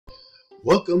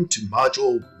Welcome to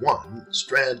Module 1,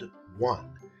 Strand 1,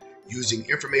 using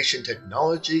information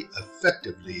technology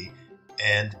effectively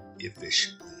and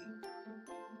efficiently.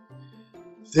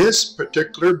 This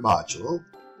particular module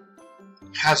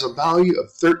has a value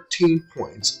of 13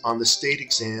 points on the state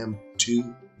exam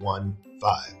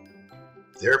 215.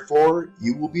 Therefore,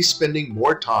 you will be spending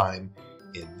more time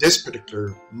in this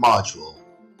particular module,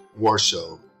 more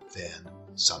so than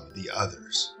some of the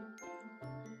others.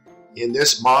 In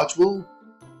this module,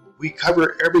 we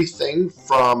cover everything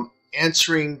from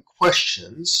answering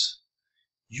questions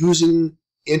using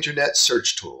internet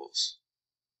search tools,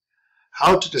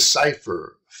 how to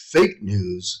decipher fake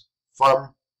news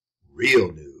from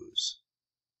real news,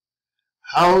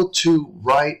 how to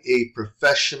write a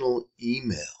professional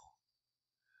email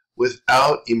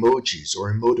without emojis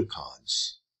or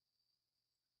emoticons,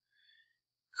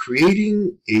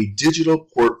 creating a digital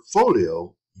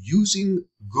portfolio using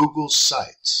Google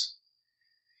Sites.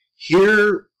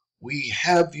 Here we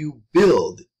have you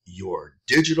build your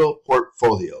digital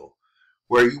portfolio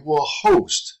where you will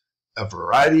host a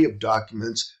variety of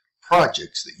documents,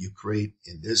 projects that you create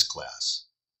in this class.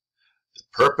 The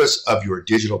purpose of your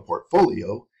digital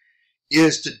portfolio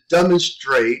is to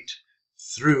demonstrate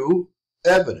through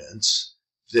evidence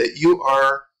that you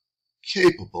are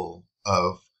capable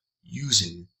of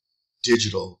using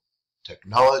digital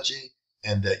technology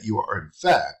and that you are in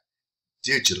fact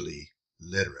digitally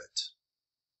literate.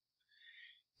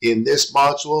 In this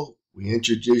module, we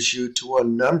introduce you to a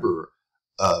number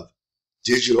of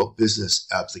digital business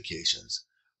applications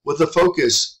with a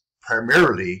focus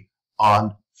primarily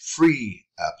on free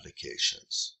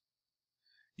applications.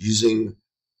 Using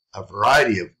a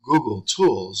variety of Google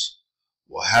tools,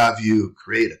 we'll have you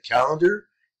create a calendar,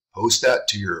 post that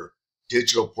to your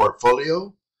digital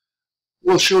portfolio.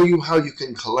 We'll show you how you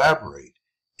can collaborate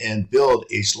and build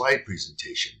a slide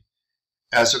presentation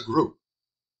as a group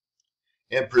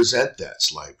and present that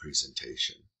slide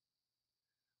presentation.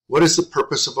 What is the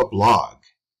purpose of a blog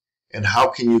and how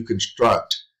can you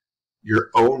construct your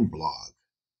own blog?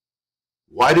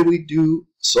 Why do we do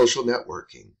social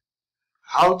networking?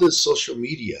 How does social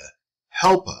media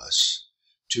help us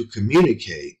to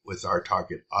communicate with our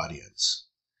target audience?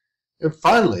 And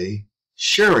finally,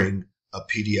 sharing a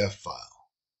PDF file.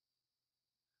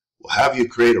 We'll have you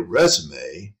create a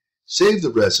resume, save the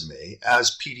resume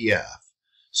as PDF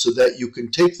so that you can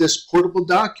take this portable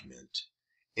document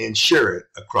and share it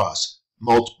across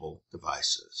multiple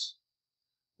devices.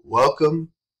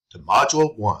 Welcome to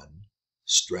Module 1,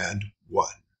 Strand 1.